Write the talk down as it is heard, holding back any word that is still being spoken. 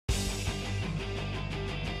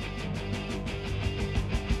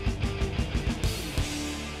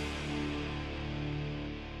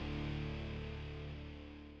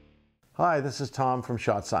Hi, this is Tom from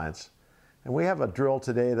Shot Science, and we have a drill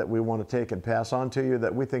today that we want to take and pass on to you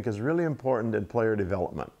that we think is really important in player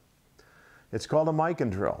development. It's called a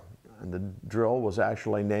Mikan Drill, and the drill was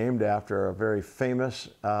actually named after a very famous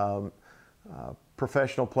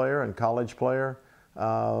professional player and college player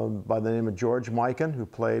by the name of George Mikan, who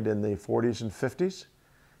played in the 40s and 50s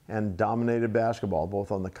and dominated basketball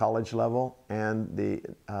both on the college level and the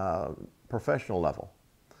professional level.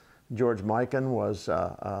 George Mikan was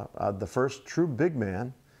the first true big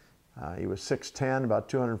man. He was 6'10", about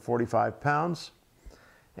 245 pounds,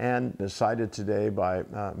 and is cited today by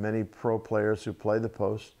many pro players who play the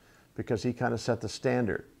post because he kind of set the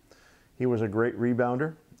standard. He was a great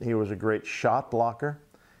rebounder. He was a great shot blocker.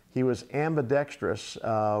 He was ambidextrous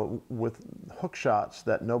with hook shots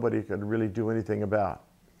that nobody could really do anything about.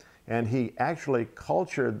 And he actually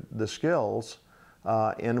cultured the skills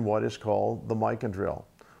in what is called the Mikan Drill.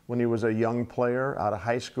 When he was a young player out of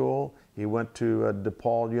high school, he went to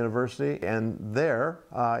DePaul University, and there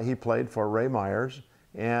he played for Ray Myers,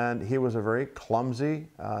 and he was a very clumsy,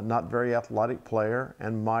 not very athletic player,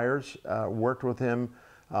 and Myers worked with him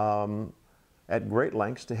at great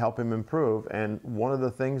lengths to help him improve, and one of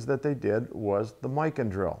the things that they did was the Mikan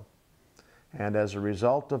Drill. And as a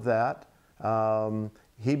result of that,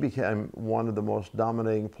 he became one of the most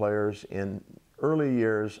dominating players in early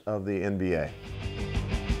years of the NBA.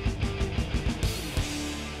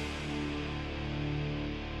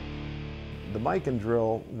 The Mikan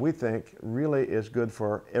Drill, we think, really is good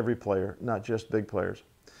for every player, not just big players.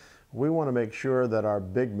 We want to make sure that our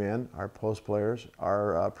big men, our post players,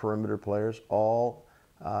 our perimeter players, all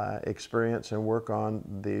experience and work on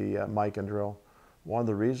the Mikan Drill. One of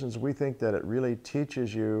the reasons we think that it really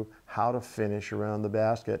teaches you how to finish around the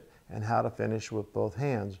basket and how to finish with both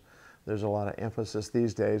hands. There's a lot of emphasis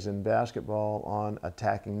these days in basketball on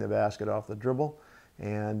attacking the basket off the dribble.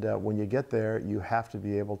 And when you get there, you have to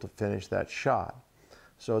be able to finish that shot.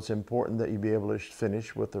 So it's important that you be able to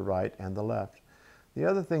finish with the right and the left. The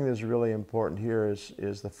other thing that's really important here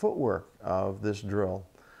is the footwork of this drill.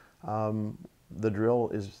 The drill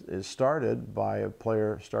is started by a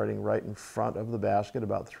player starting right in front of the basket,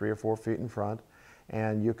 about 3 or 4 feet in front,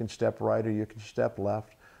 and you can step right or you can step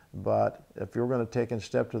left. But if you're going to take a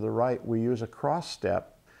step to the right, we use a cross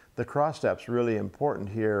step. The cross step's really important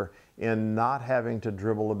here in not having to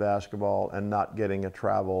dribble the basketball and not getting a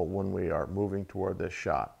travel when we are moving toward this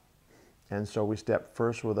shot. And so we step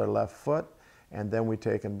first with our left foot, and then we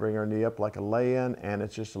take and bring our knee up like a lay-in, and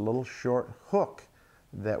it's just a little short hook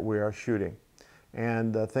that we are shooting.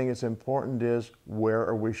 And the thing that's important is, where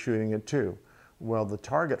are we shooting it to? Well, the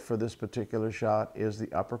target for this particular shot is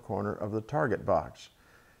the upper corner of the target box.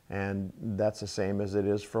 And that's the same as it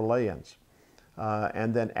is for lay-ins.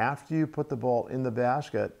 And then after you put the ball in the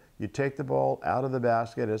basket, you take the ball out of the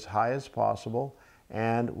basket as high as possible,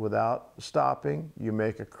 and without stopping, you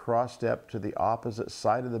make a cross step to the opposite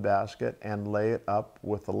side of the basket and lay it up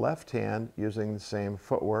with the left hand using the same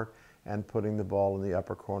footwork and putting the ball in the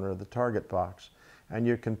upper corner of the target box. And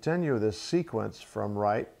you continue this sequence from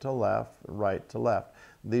right to left, right to left.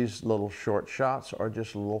 These little short shots are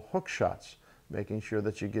just little hook shots, making sure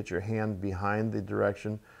that you get your hand behind the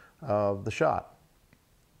direction of the shot.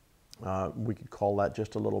 We could call that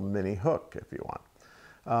just a little mini hook if you want.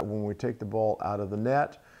 When we take the ball out of the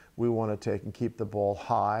net, we want to take and keep the ball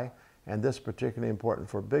high, and this is particularly important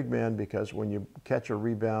for big men because when you catch a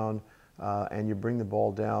rebound and you bring the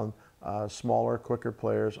ball down, smaller, quicker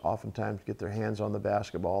players oftentimes get their hands on the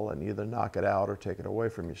basketball and either knock it out or take it away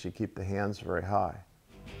from you, so you keep the hands very high.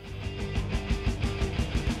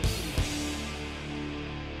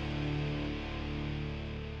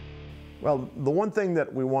 Well, the one thing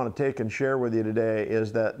that we want to take and share with you today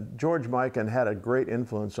is that George Mikan had a great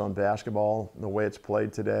influence on basketball, the way it's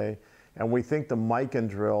played today, and we think the Mikan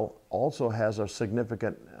Drill also has a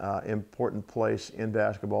significant, important place in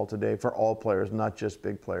basketball today for all players, not just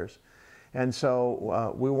big players. And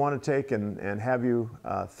so we want to take and have you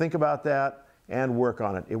think about that and work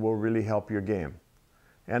on it. It will really help your game.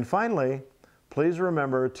 And finally, please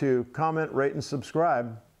remember to comment, rate, and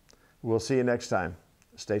subscribe. We'll see you next time.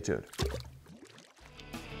 Stay tuned.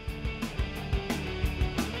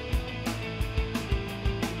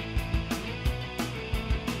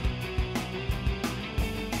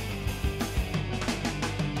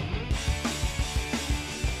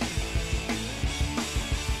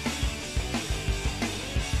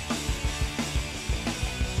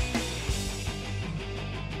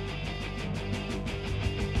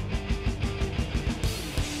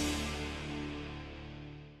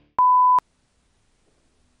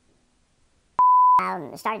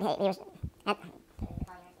 Started, he was at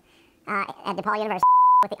DePaul University.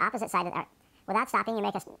 with the opposite side of the, without stopping, you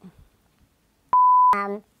make a,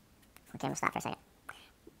 okay, we'll stop for a second.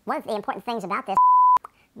 One of the important things about this,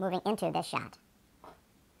 moving into this shot.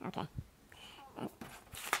 Okay.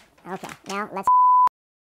 Okay, now let's